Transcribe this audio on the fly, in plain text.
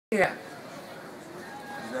Yeah.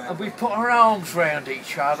 And we put our arms round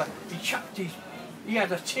each other. He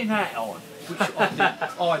had a tin hat on, which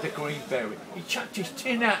I had a greenberry. He chucked his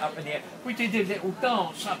tin hat up in the air. We did a little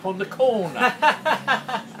dance up on the corner.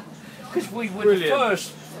 Because we were the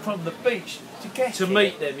first from the beach to get to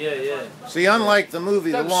meet them, yeah. See, unlike the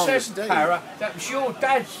movie The Longest Day. That was your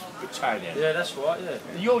dad's battalion. Yeah, that's right, yeah.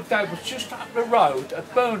 Your dad was just up the road at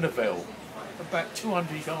Bernaville, about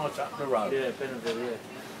 200 yards up the road. Yeah, Bernaville, yeah.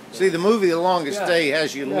 See, the movie The Longest Day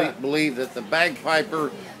has you believe that the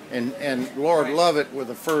bagpiper and Lord Lovett were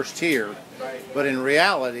the first here, but in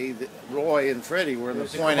reality, Roy and Freddie were the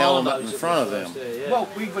point element in front of them. There, yeah. Well,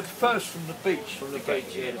 we were first from the beach. From the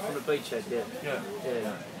beach, yeah, from the beachhead,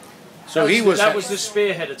 yeah. So that was the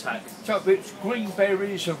spearhead attack. So it's green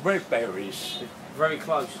berries and red berries. Very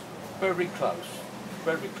close. Very close.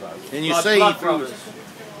 Very close. And you say he threw.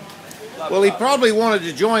 Well, he probably wanted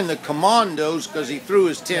to join the commandos because he threw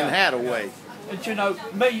his tin hat away. And you know,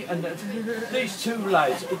 me and these two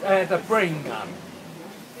lads had a brain gun.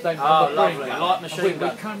 They had a brain gun. Light machine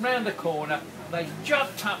gun. We come round the corner, they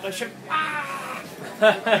jumped up, they said, ah!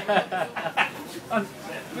 And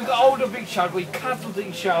we got hold of each other, we cuddled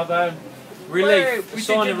each other. Relief, a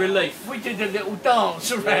sign of relief. We did a little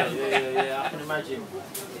dance around. Yeah, I can imagine.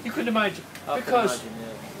 You can imagine. Because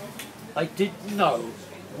I didn't know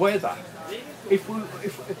whether if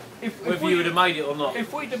you would have made it or not.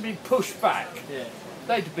 If we'd have been pushed back,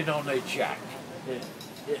 they'd have been on their jack.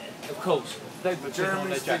 Yeah, of course. They'd have been on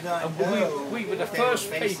their jack. And we were the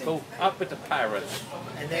first people up at the Parrots.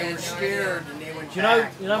 And they were scared and they went you know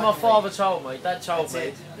my father told me, Dad told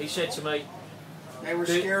me, he said to me, they were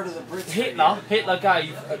scared of the Brits. Hitler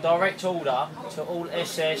gave a direct order to all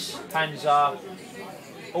SS, Panzer,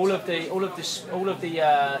 all of the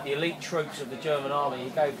elite troops of the German army.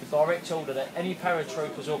 He gave the direct order that any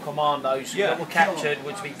paratroopers or commandos that were captured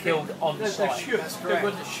would be killed on site. They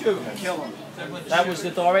wouldn't shoot. Kill them. That was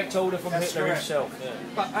the direct order from Hitler himself. Yeah.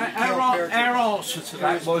 But our answer to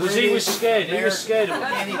that was he was scared. He was scared of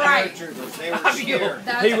them. Any paratroopers, they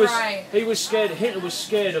were scared. He was scared. Hitler was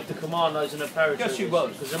scared of the commandos and the paratroopers. Yes, he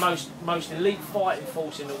was. Because the most elite fighting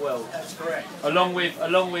force in the world. That's correct. Along with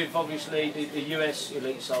obviously the US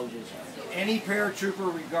elite soldiers. Any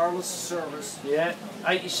paratrooper, regardless of service. Yeah,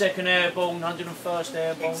 82nd Airborne, 101st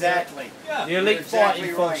Airborne. Exactly. The elite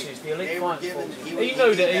fighting forces. The elite fighting forces. He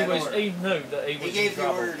knew that he was. He knew that he was. He gave the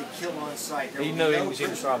order to kill on sight. He knew he was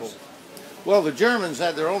in trouble. Well, the Germans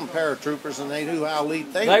had their own paratroopers, and they knew how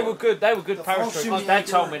elite they were. They were good. They were good paratroopers. Dad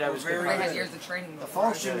told me they was good. They had years of training. The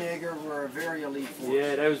Fallschirmjäger were a very elite force.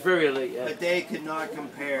 Yeah, they was very elite. Yeah. But they could not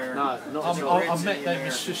compare. No, not at all. I met them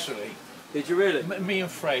in Sicily. Did you really? Me and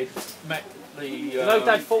Fred met the... you know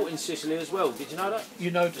Dad fought in Sicily as well, did you know that? You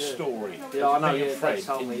know the story. Yeah, I know, Fred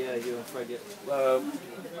told me, you and Fred, well,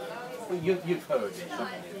 you've heard it.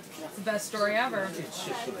 It's the best story ever. In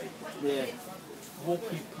Sicily. Yeah.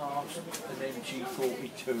 Walking past an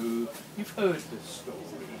MG42, you've heard the story.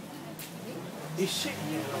 He's sitting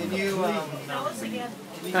there on Can you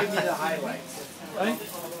give me the highlights?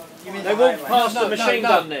 They walked past the machine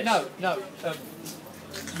gun nest. No.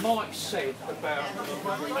 Mike said about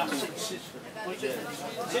us in Sicily.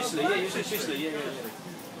 Sicily, yeah, you said Sicily, yeah.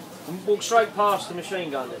 And walked straight past the machine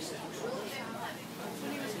gun nest.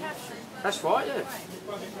 That's right, yeah.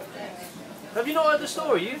 Have you not heard the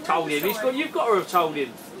story? You've told him. You've got to have told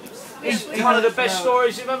him. It's one of the best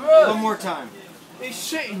stories you've ever heard. One more time. He's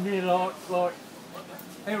sitting there like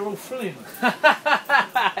Errol Flynn.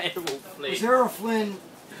 Errol Flynn. Was Errol Flynn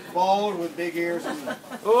bald with big ears?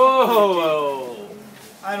 Oh.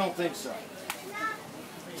 I don't think so.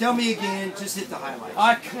 Tell me again, just hit the highlights.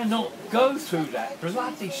 I cannot go through that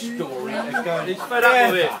bloody story again. He's fed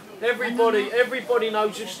up with it. Everybody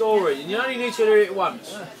knows the story, and you only need to hear it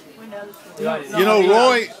once. You know,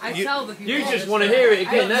 Roy, you just want to hear it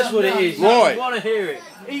again. That's what it is. Roy. You want to hear it.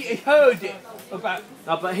 He heard it about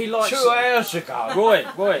but he likes 2 hours ago. Roy,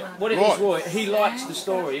 what it is, Roy, he likes the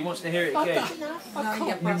story. He wants to hear it again. I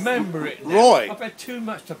can't remember it now. Roy. I've had too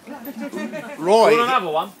much to bloody Roy. Want another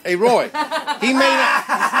one? Hey, Roy. He may not.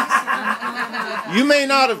 You may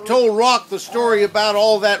not have told Rock the story about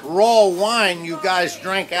all that raw wine you guys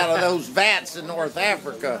drank out of those vats in North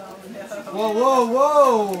Africa.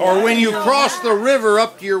 Whoa. Or when you crossed the river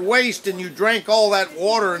up to your waist and you drank all that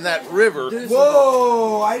water in that river.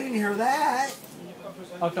 Whoa, I didn't hear that.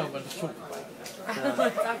 I don't want to talk about it.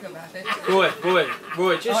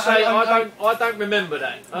 Roy, just say I don't remember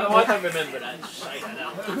that. I don't remember that. Just say that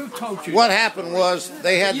now. Who told you? What happened was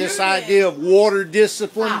they had this idea of water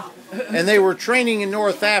discipline, and they were training in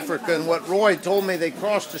North Africa, and what Roy told me, they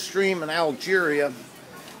crossed a stream in Algeria,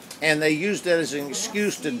 and they used it as an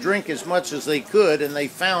excuse to drink as much as they could, and they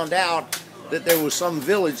found out that there was some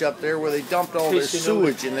village up there where they dumped all their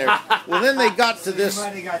sewage in there. Well, then they got to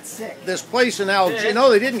Everybody got sick. this place in Algeria. No,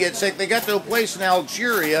 they didn't get sick. They got to a place in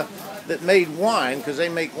Algeria that made wine, because they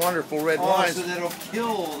make wonderful red wines. So that'll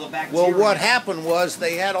kill the bacteria. Well, what happened was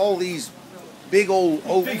they had all these big old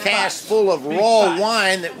oak Big casks vats. full of Big raw vats.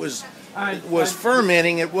 wine that was And-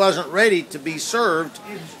 fermenting. It wasn't ready to be served,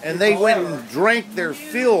 and they went and drank their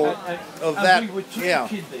fill of and that. we were Yeah.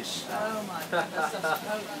 drinking this stuff. Oh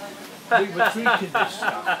my. We were drinking this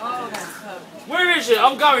stuff. Oh, that's hope. Where is it?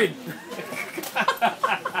 I'm going.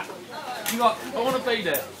 You got I want to be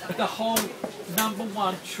there. the whole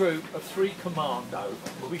 #1 troop of 3 commando.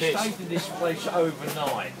 We Pissed. stayed in this place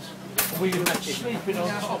overnight. We were sleeping on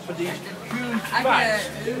top of these huge I vats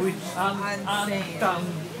get with insane. undone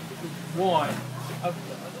wine.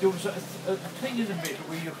 There was a thing in the middle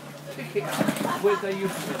where you pick it up where they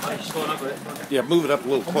used to. Yeah, move it up a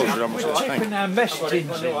little closer. I'm We're sorry. Thank tipping you. our mess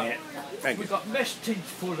tins in it. Thank you. We've got mess tins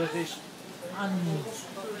full of this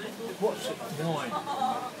what's it, wine.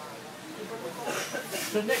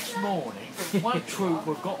 The next morning, one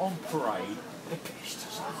trooper got on parade, they pissed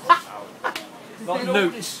us off. Like All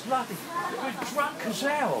Luke. this bloody, we're drunk as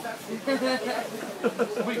hell.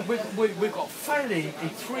 we got felling in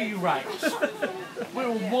 3 ranks. We're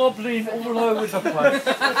all wobbling all over the place.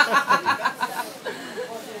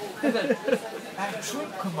 And then our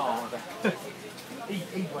troop commander, he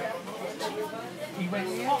went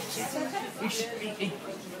what?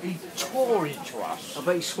 He tore into us. I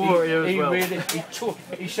bet he swore at you as well. He tore.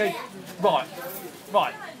 He said, right,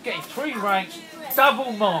 getting 3 ranks,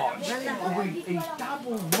 double march. He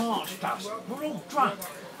double marched us. We're all drunk.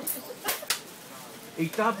 He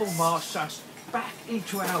double marched us back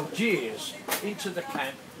into Algiers, into the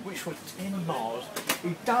camp, which was 10 miles.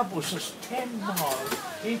 He doubles us 10 miles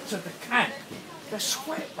into the camp. The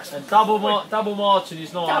sweat was And double marching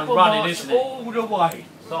is not double running, march isn't it? all the way.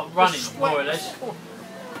 Not The running, sweat more or was less. full.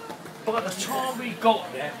 By the time we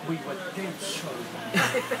got there, we were dead sober.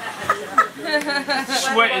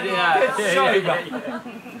 Sweated it out. Dead sober.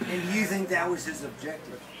 And you think that was his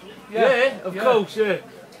objective? Yeah, of course, yeah.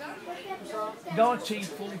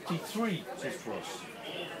 1943 this was.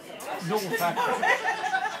 North Africa.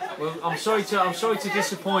 Well, I'm sorry to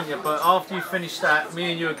disappoint you, but after you finish that,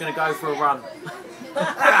 me and you are going to go for a run.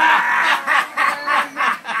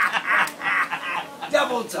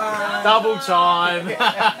 Double time! Double time.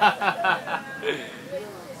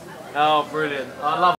 Oh, brilliant! I love.